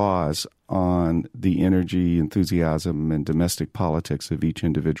draws on the energy, enthusiasm, and domestic politics of each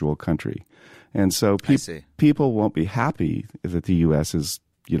individual country. And so people won't be happy that the U.S. is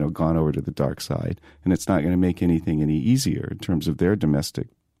gone over to the dark side, and it's not going to make anything any easier in terms of their domestic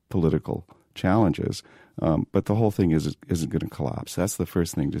political challenges. But the whole thing isn't going to collapse. That's the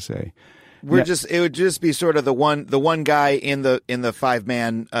first thing to say. It would just be sort of the one guy in the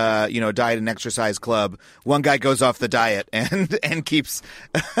 5-man diet and exercise club. One guy goes off the diet and keeps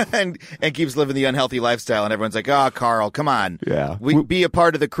and keeps living the unhealthy lifestyle, and everyone's like, "Oh, Carl, come on, we be a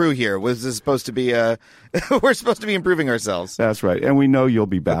part of the crew here. Was this supposed to be we're supposed to be improving ourselves?" That's right, and we know you'll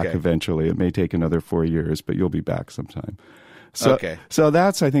be back eventually. It may take another 4 years, but you'll be back sometime. So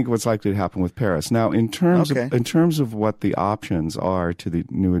that's, I think, what's likely to happen with Paris. Now, in terms of what the options are to the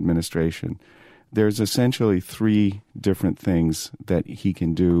new administration, there's essentially 3 different things that he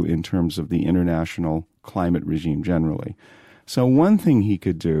can do in terms of the international climate regime generally. So one thing he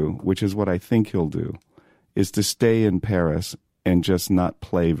could do, which is what I think he'll do, is to stay in Paris and just not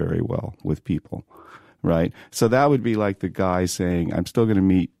play very well with people. Right? So that would be like the guy saying, I'm still going to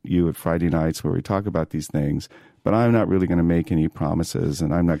meet you at Friday nights where we talk about these things, but I'm not really going to make any promises,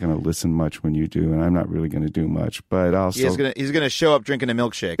 and I'm not going to listen much when you do, and I'm not really going to do much. But I'll still... He's going to show up drinking a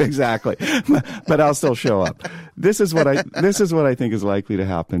milkshake. Exactly. But I'll still show up. This is what I think is likely to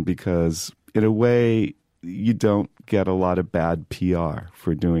happen because, in a way, you don't get a lot of bad PR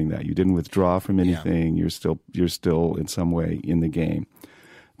for doing that. You didn't withdraw from anything. Yeah. You're still in some way in the game.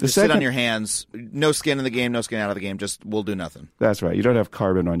 Sit on your hands. No skin in the game, no skin out of the game. Just we'll do nothing. That's right. You don't have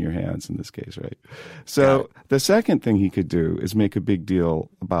carbon on your hands in this case, right? So the second thing he could do is make a big deal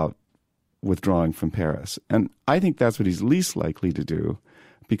about withdrawing from Paris. And I think that's what he's least likely to do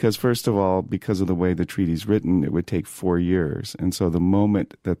Because first of all, because of the way the treaty's written, it would take 4 years. And so the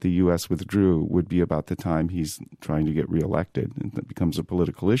moment that the U.S. withdrew would be about the time he's trying to get reelected. And it becomes a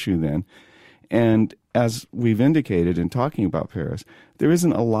political issue then. And as we've indicated in talking about Paris, there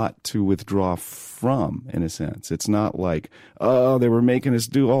isn't a lot to withdraw from, in a sense. It's not like, oh, they were making us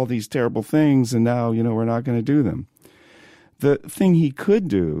do all these terrible things and now, we're not going to do them. The thing he could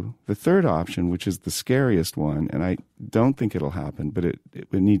do, the third option, which is the scariest one, and I don't think it'll happen, but it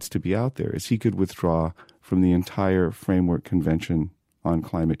needs to be out there, is he could withdraw from the entire Framework Convention on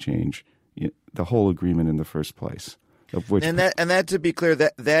Climate Change, the whole agreement in the first place. Of which, and that to be clear,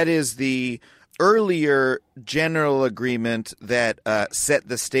 that is the earlier general agreement that set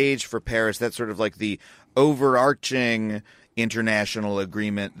the stage for Paris. That's sort of like the overarching international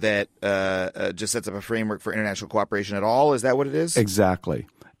agreement that just sets up a framework for international cooperation at all. Is that what it is? Exactly.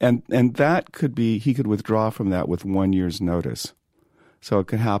 And that could be, he could withdraw from that with 1 year's notice. So it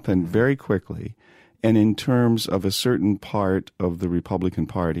could happen very quickly. And in terms of a certain part of the Republican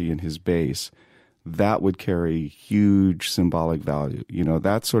Party and his base, that would carry huge symbolic value.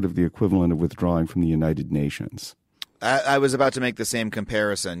 That's sort of the equivalent of withdrawing from the United Nations. I was about to make the same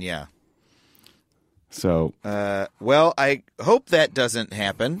comparison, yeah. So, well, I hope that doesn't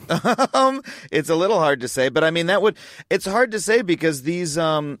happen. It's a little hard to say, but I mean, it's hard to say because these,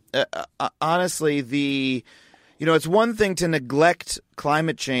 honestly, it's one thing to neglect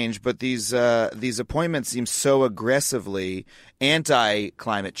climate change, but these appointments seem so aggressively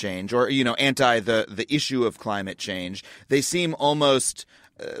anti-climate change or, anti the issue of climate change. They seem almost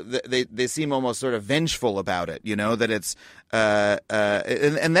they seem almost sort of vengeful about it, that it's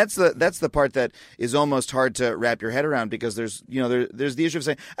and that's the part that is almost hard to wrap your head around because there's the issue of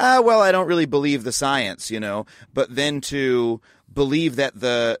saying, well, I don't really believe the science, but then to believe that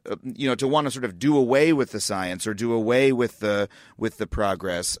to want to sort of do away with the science or do away with the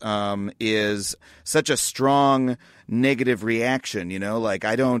progress is such a strong negative reaction, like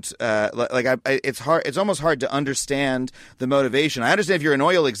I don't it's hard. It's almost hard to understand the motivation. I understand if you're an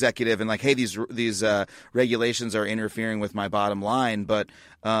oil executive and like, hey, these regulations are interfering with my bottom line, but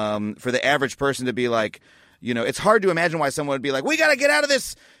for the average person to be like, it's hard to imagine why someone would be like, we got to get out of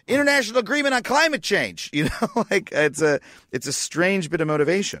this international agreement on climate change. Like it's a strange bit of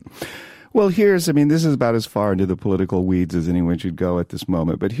motivation. Well, this is about as far into the political weeds as anyone should go at this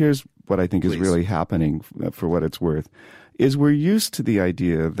moment. But here's what I think is really happening, for what it's worth, is we're used to the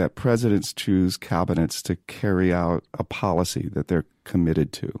idea that presidents choose cabinets to carry out a policy that they're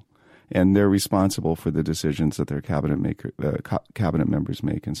committed to. And they're responsible for the decisions that their cabinet members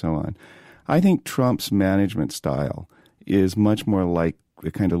make and so on. I think Trump's management style is much more like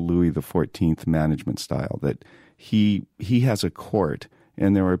the kind of Louis XIV management style, that he has a court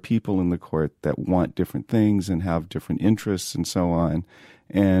and there are people in the court that want different things and have different interests and so on,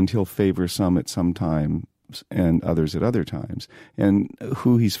 and he'll favor some at some times and others at other times. And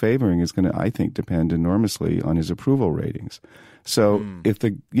who he's favoring is going to, I think, depend enormously on his approval ratings. So if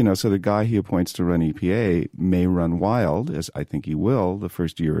the guy he appoints to run EPA may run wild, as I think he will the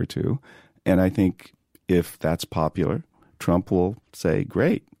first year or two, and I think if that's popular, Trump will say,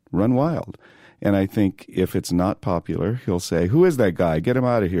 great, run wild. And I think if it's not popular, he'll say, who is that guy? Get him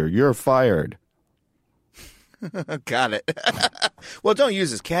out of here. You're fired. Got it. Well, don't use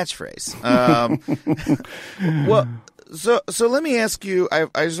his catchphrase. Well, so let me ask you,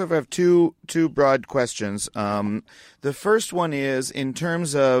 I sort of have two broad questions. The first one is in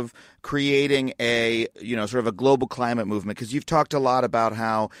terms of creating a, sort of a global climate movement, because you've talked a lot about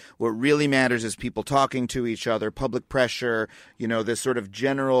how what really matters is people talking to each other, public pressure, this sort of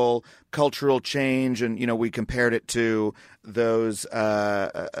general cultural change. And, we compared it to those,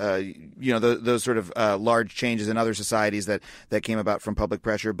 those sort of large changes in other societies that came about from public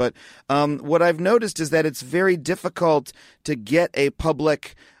pressure. But what I've noticed is that it's very difficult to get a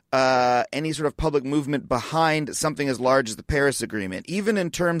public any sort of public movement behind something as large as the Paris Agreement, even in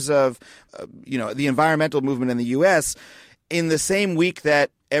terms of, the environmental movement in the U.S. In the same week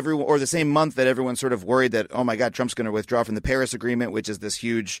that everyone, or the same month that everyone's sort of worried that, oh my God, Trump's going to withdraw from the Paris Agreement, which is this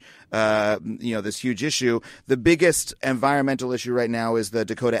huge, this huge issue. The biggest environmental issue right now is the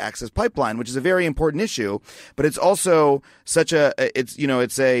Dakota Access Pipeline, which is a very important issue, but it's also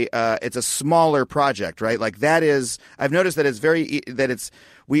it's a smaller project, right? Like that is, I've noticed that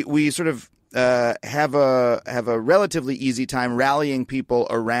we sort of have a relatively easy time rallying people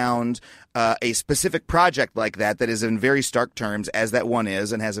around a specific project like that is in very stark terms, as that one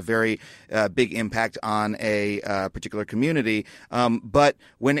is, and has a very big impact on a particular community. But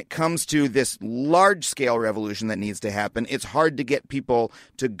when it comes to this large-scale revolution that needs to happen, it's hard to get people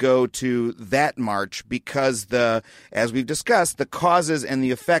to go to that march because as we've discussed, the causes and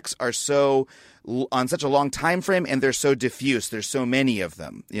the effects are so on such a long time frame, and they're so diffuse. There's so many of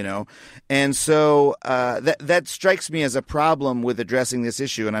them, and so that strikes me as a problem with addressing this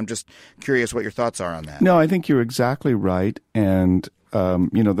issue. And I'm just curious what your thoughts are on that. No, I think you're exactly right. And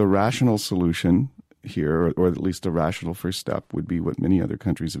the rational solution here, or at least a rational first step, would be what many other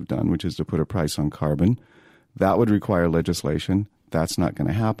countries have done, which is to put a price on carbon. That would require legislation. That's not going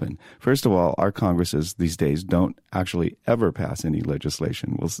to happen. First of all, our Congresses these days don't actually ever pass any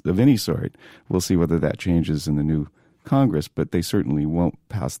legislation of any sort. We'll see whether that changes in the new Congress, but they certainly won't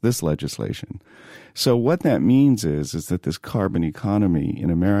pass this legislation. So what that means is that this carbon economy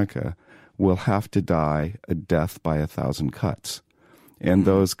in America will have to die a death by 1,000 cuts. And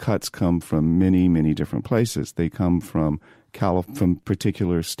those cuts come from many, many different places. They come from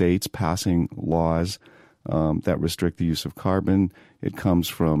particular states passing laws that restrict the use of carbon. It comes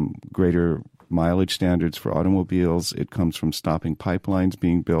from greater mileage standards for automobiles. It comes from stopping pipelines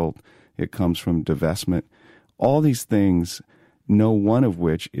being built. It comes from divestment. All these things, no one of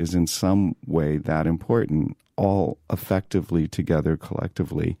which is in some way that important, all effectively together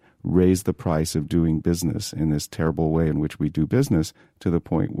collectively raise the price of doing business in this terrible way in which we do business to the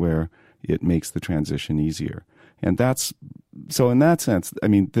point where it makes the transition easier. And so in that sense, I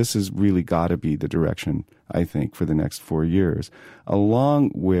mean, this has really got to be the direction, I think, for the next 4 years,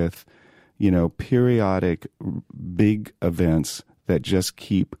 along with, periodic big events that just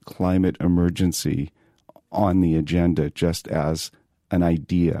keep climate emergency on the agenda just as an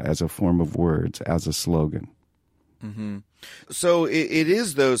idea, as a form of words, as a slogan. Mm-hmm. So it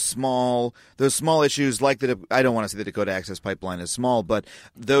is those small issues like I don't want to say the Dakota Access Pipeline is small, but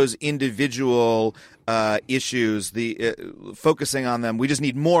those individual issues, focusing on them. We just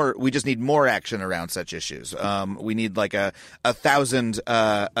need more action around such issues. We need like a 1,000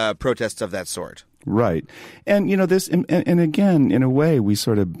 protests of that sort. Right. And, this, and again, in a way, we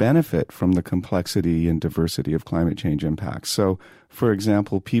sort of benefit from the complexity and diversity of climate change impacts. So, for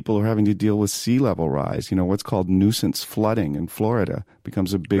example, people are having to deal with sea level rise. What's called nuisance flooding in Florida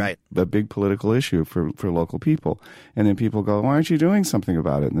becomes a big political issue for local people. And then people go, why aren't you doing something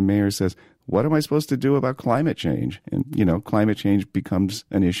about it? And the mayor says, what am I supposed to do about climate change? And, climate change becomes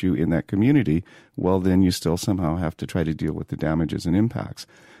an issue in that community. Well, then you still somehow have to try to deal with the damages and impacts.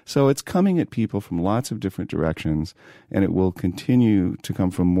 So it's coming at people from lots of different directions, and it will continue to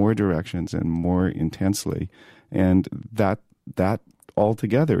come from more directions and more intensely. And that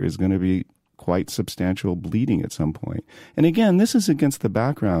altogether is going to be quite substantial bleeding at some point. And again, this is against the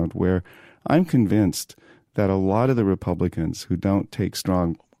background where I'm convinced that a lot of the Republicans who don't take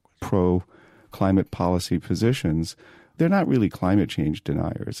strong pro-climate policy positions, they're not really climate change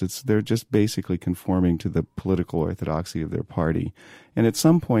deniers. They're just basically conforming to the political orthodoxy of their party. And at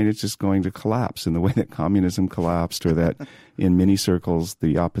some point, it's just going to collapse in the way that communism collapsed, or that in many circles,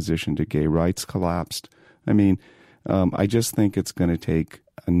 the opposition to gay rights collapsed. I mean, I just think it's going to take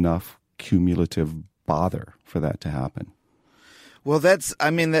enough cumulative bother for that to happen. Well, that's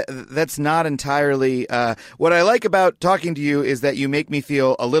not entirely what I like about talking to you is that you make me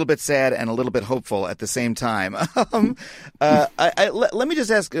feel a little bit sad and a little bit hopeful at the same time. Let me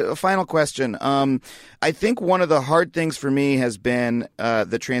just ask a final question. I think one of the hard things for me has been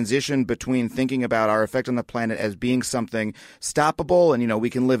the transition between thinking about our effect on the planet as being something stoppable and,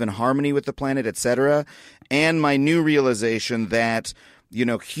 we can live in harmony with the planet, et cetera, and my new realization that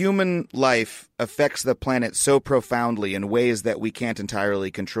human life affects the planet so profoundly in ways that we can't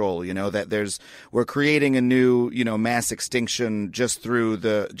entirely control, that we're creating a new, mass extinction just through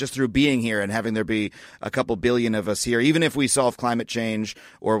being here and having there be a couple billion of us here. Even if we solve climate change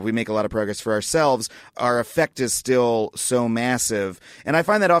or if we make a lot of progress for ourselves, our effect is still so massive. And I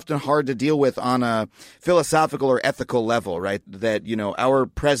find that often hard to deal with on a philosophical or ethical level, right? That, our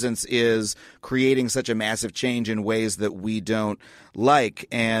presence is creating such a massive change in ways that we don't like.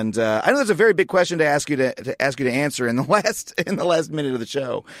 And I know that's a very big question to ask you to answer in the last minute of the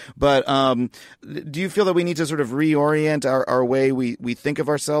show. But do you feel that we need to sort of reorient our way we think of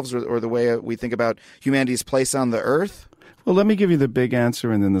ourselves or the way we think about humanity's place on the earth? Well, let me give you the big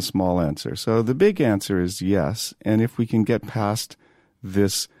answer and then the small answer. So the big answer is yes. And if we can get past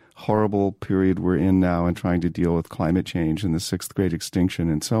this horrible period we're in now and trying to deal with climate change and the sixth great extinction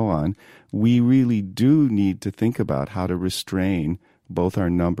and so on, we really do need to think about how to restrain both our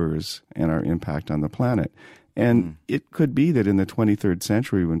numbers and our impact on the planet. And it could be that in the 23rd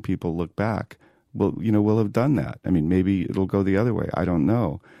century, when people look back, we'll have done that. I mean, maybe it'll go the other way. I don't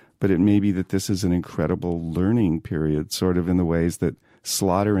know. But it may be that this is an incredible learning period, sort of in the ways that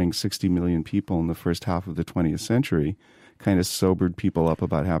slaughtering 60 million people in the first half of the 20th century kind of sobered people up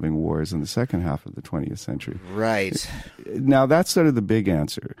about having wars in the second half of the 20th century. Right. Now, that's sort of the big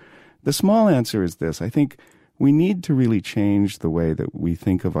answer. The small answer is this. I think we need to really change the way that we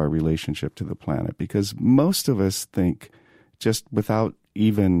think of our relationship to the planet, because most of us think, just without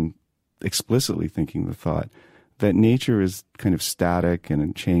even explicitly thinking the thought, that nature is kind of static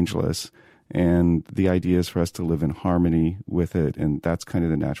and changeless, and the idea is for us to live in harmony with it, and that's kind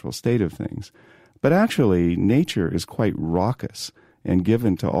of the natural state of things. But actually, nature is quite raucous and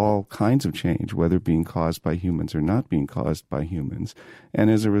given to all kinds of change, whether being caused by humans or not being caused by humans.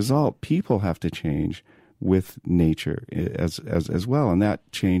 And as a result, people have to change with nature as well. And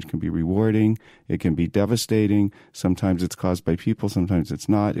that change can be rewarding. It can be devastating. Sometimes it's caused by people. Sometimes it's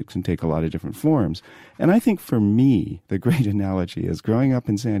not. It can take a lot of different forms. And I think for me, the great analogy is growing up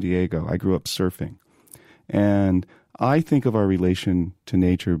in San Diego, I grew up surfing. And I think of our relation to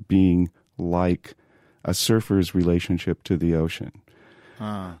nature being like a surfer's relationship to the ocean.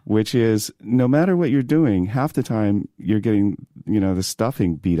 Which is, no matter what you're doing, half the time you're getting, the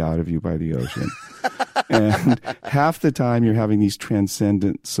stuffing beat out of you by the ocean. And half the time you're having these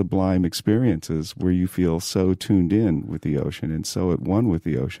transcendent, sublime experiences where you feel so tuned in with the ocean and so at one with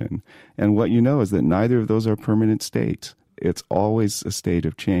the ocean. And what you know is that neither of those are permanent states. It's always a state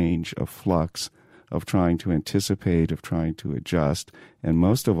of change, of flux, of trying to anticipate, of trying to adjust, and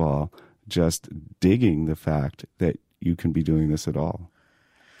most of all, just digging the fact that you can be doing this at all.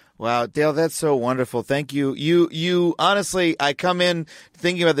 Wow, Dale, that's so wonderful. Thank you. You honestly, I come in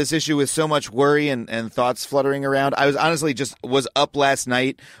thinking about this issue with so much worry and thoughts fluttering around. I was honestly was up last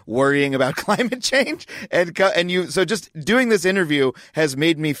night worrying about climate change, so just doing this interview has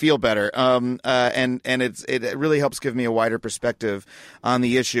made me feel better. And it really helps give me a wider perspective on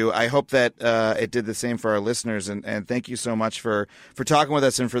the issue. I hope that it did the same for our listeners, and thank you so much for talking with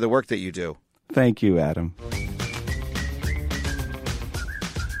us and for the work that you do. Thank you, Adam.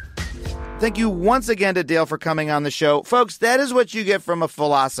 Thank you once again to Dale for coming on the show. Folks, that is what you get from a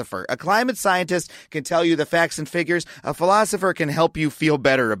philosopher. A climate scientist can tell you the facts and figures. A philosopher can help you feel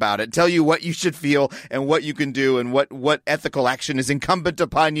better about it, tell you what you should feel and what you can do and what ethical action is incumbent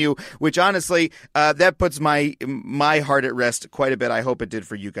upon you, which honestly, that puts my heart at rest quite a bit. I hope it did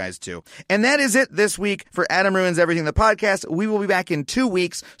for you guys too. And that is it this week for Adam Ruins Everything, the podcast. We will be back in 2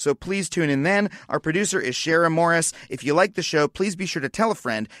 weeks, so please tune in then. Our producer is Shara Morris. If you like the show, please be sure to tell a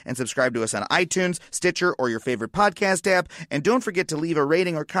friend and subscribe to us on iTunes, Stitcher, or your favorite podcast app. And don't forget to leave a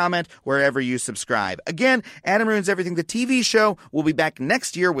rating or comment wherever you subscribe. Again, Adam Ruins Everything, the TV show, will be back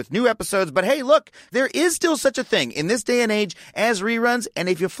next year with new episodes. But hey, look, there is still such a thing in this day and age as reruns. And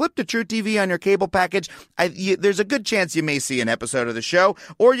if you flip to True TV on your cable package, there's a good chance you may see an episode of the show.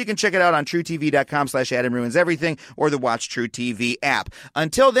 Or you can check it out on truetv.com/Adam Ruins Everything or the Watch True TV app.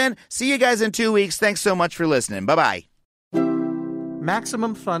 Until then, see you guys in 2 weeks. Thanks so much for listening. Bye-bye.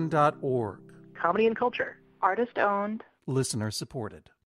 MaximumFun.org. Comedy and culture. Artist owned. Listener supported.